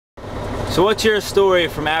So what's your story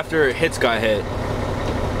from after Hits got hit?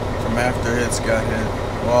 From after Hits got hit?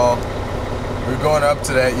 Well, we were going up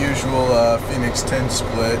to that usual Phoenix 10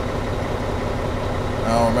 split.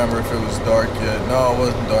 I don't remember if it was dark yet. No, it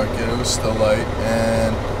wasn't dark yet. It was still light.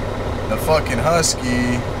 And the fucking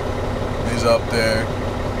Husky is up there.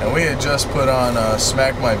 And we had just put on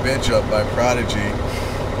Smack My Bitch Up by Prodigy.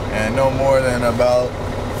 And no more than about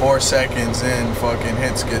 4 seconds in, fucking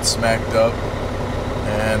Hits get smacked up.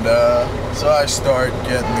 And so I start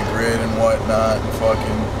getting the grid and whatnot, and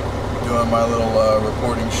fucking doing my little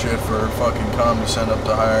reporting shit for fucking comm to send up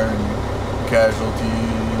to hire and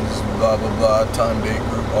casualties, blah blah blah, time date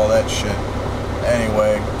group, all that shit.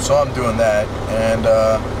 Anyway, so I'm doing that, and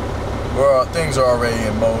things are already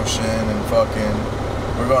in motion, and fucking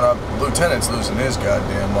we're going up. Lieutenant's losing his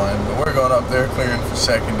goddamn mind, but we're going up there clearing for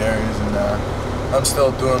secondaries, and I'm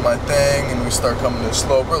still doing my thing, and we start coming to a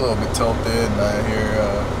slope. We're a little bit tilted, and I hear,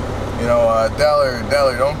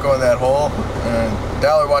 Daller, don't go in that hole. And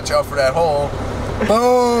Daller, watch out for that hole.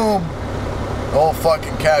 Boom! The whole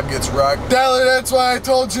fucking cab gets rocked. Daller, that's why I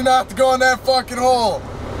told you not to go in that fucking hole.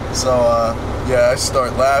 So, yeah, I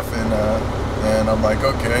start laughing, and I'm like,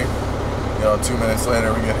 okay. 2 minutes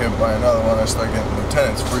later, we get hit by another one. I start getting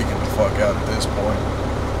lieutenants freaking the fuck out at this point.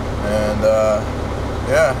 And,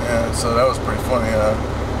 yeah, so that was pretty funny. I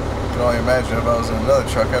can only imagine if I was in another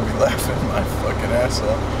truck, I'd be laughing my fucking ass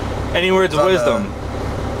off. Any words of wisdom?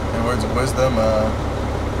 Any words of wisdom?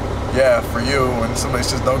 Yeah, for you, when somebody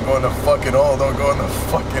says don't go in the fucking hole, don't go in the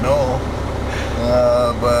fucking hole.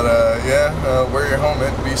 Wear your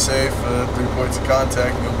helmet, be safe, 3 points of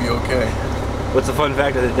contact, and you'll be okay. What's the fun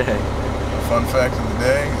fact of the day? The fun fact of the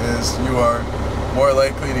day is you are more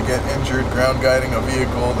likely to get injured ground guiding a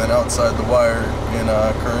vehicle than outside the wire in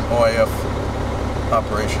current OIF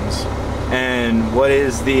operations. And what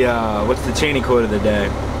is the what's the Cheney quote of the day?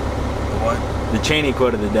 The what? The Cheney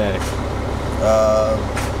quote of the day.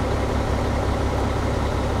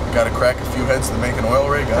 Gotta crack a few heads to make an oil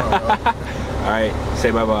rig? I don't know. Alright,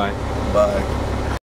 say bye-bye. Bye.